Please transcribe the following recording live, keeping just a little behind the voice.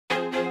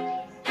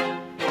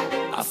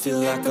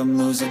feel like I'm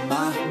losing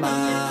my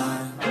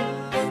mind.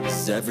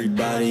 Is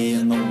everybody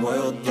in the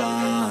world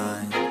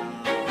blind?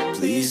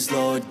 Please,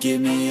 Lord, give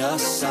me a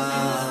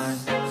sign,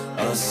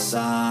 a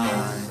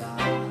sign.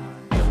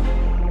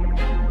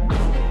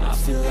 I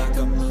feel like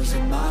I'm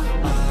losing my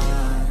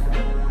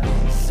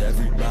mind. Is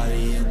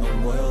everybody in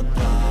the world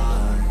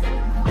blind?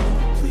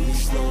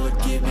 Please, Lord,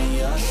 give me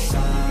a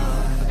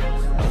sign,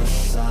 a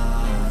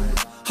sign.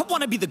 I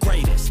wanna be the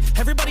greatest.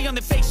 Everybody on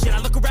the fake shit. I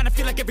look around and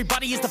feel like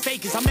everybody is the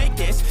fakest. I make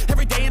this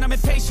every day and I'm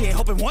impatient,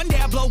 hoping one day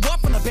I blow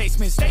up from the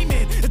basement.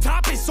 Statement, the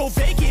top is so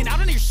vacant. I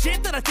don't hear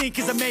shit that I think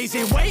is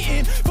amazing.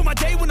 Waiting for my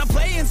day when I'm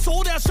playing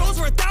sold out shows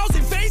for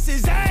 1,000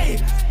 faces.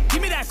 Hey,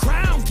 give me that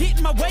crown, get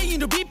in my way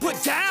and to be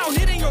put down.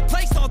 It ain't your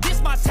place, all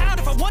this my town.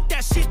 If I want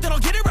that shit, then I'll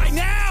get it right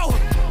now.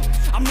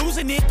 I'm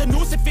losing it, the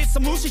noose it fits.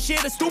 I'm losing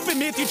shit, a stupid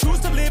myth. You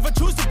choose to live or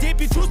choose to dip.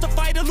 You choose to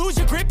fight or lose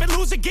your grip and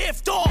lose a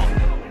gift.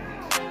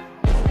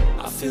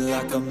 I feel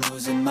like I'm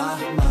losing my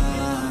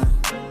mind.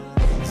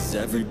 Is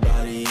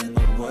everybody in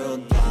the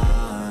world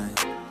blind?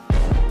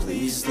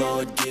 Please,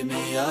 Lord, give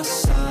me a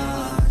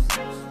sign,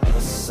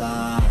 a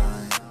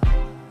sign.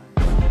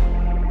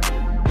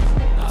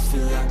 I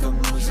feel like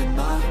I'm losing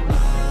my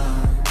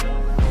mind.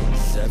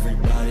 Is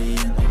everybody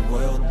in the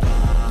world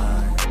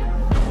blind?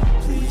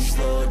 Please,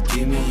 Lord,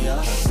 give me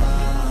a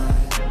sign,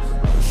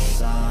 a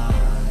sign.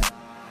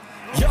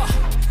 Yeah.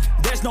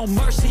 There's no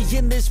mercy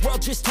in this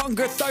world, just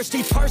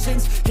hunger-thirsty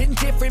persons in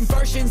different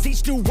versions.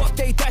 Each new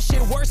update, that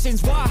shit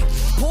worsens. Why?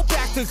 Pull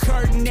back the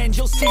curtain and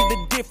you'll see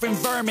the different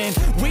vermin.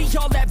 We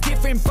all have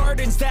different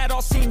burdens that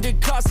all seem to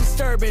cause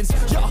disturbance.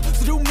 Yo,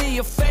 so do me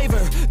a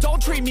favor,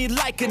 don't treat me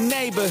like a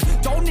neighbor.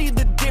 Don't need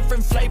the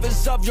different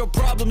flavors of your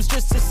problems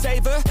just to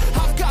savor.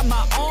 I've got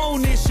my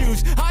own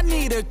issues, I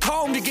need a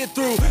comb to get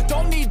through.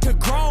 Don't need to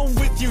groan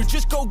with you,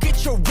 just go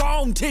get your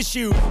own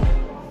tissue.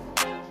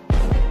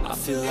 I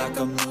feel like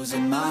I'm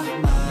losing my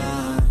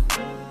mind.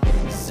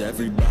 Is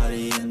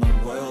everybody in the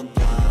world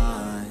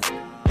blind?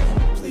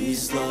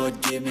 Please,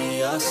 Lord, give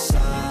me a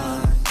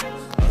sign,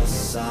 a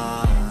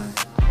sign.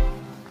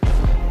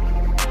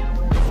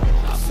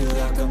 I feel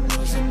like I'm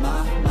losing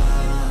my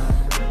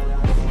mind.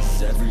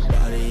 Is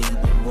everybody in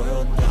the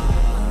world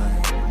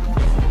blind?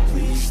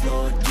 Please,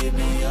 Lord, give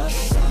me a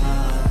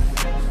sign,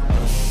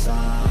 a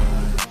sign.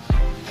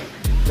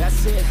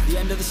 That's it, the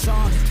end of the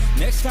song.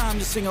 Next time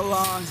you sing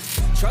along.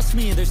 Trust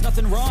me, there's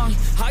nothing wrong.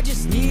 I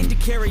just need to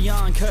carry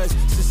on, cause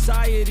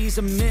society's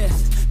a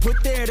myth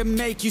put there to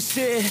make you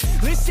sit.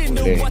 Listen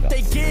to what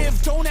they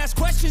give. Don't ask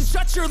questions,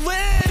 shut your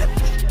lid.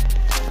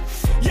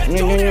 Yeah,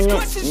 don't ask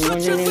questions,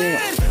 shut your lid.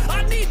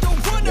 I need to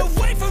run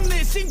away from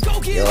this and go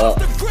get off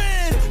the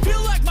grid.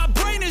 Feel like my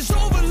brain is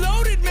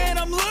overloaded, man,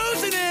 I'm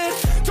losing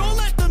it. Don't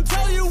let them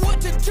tell you what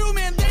to do,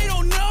 man, they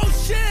don't know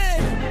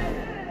shit.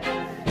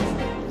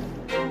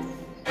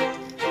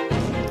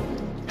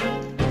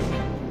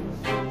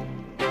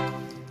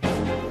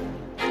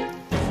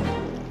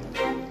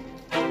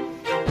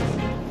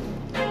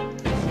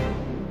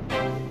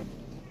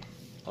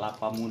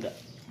 Kelapa Muda.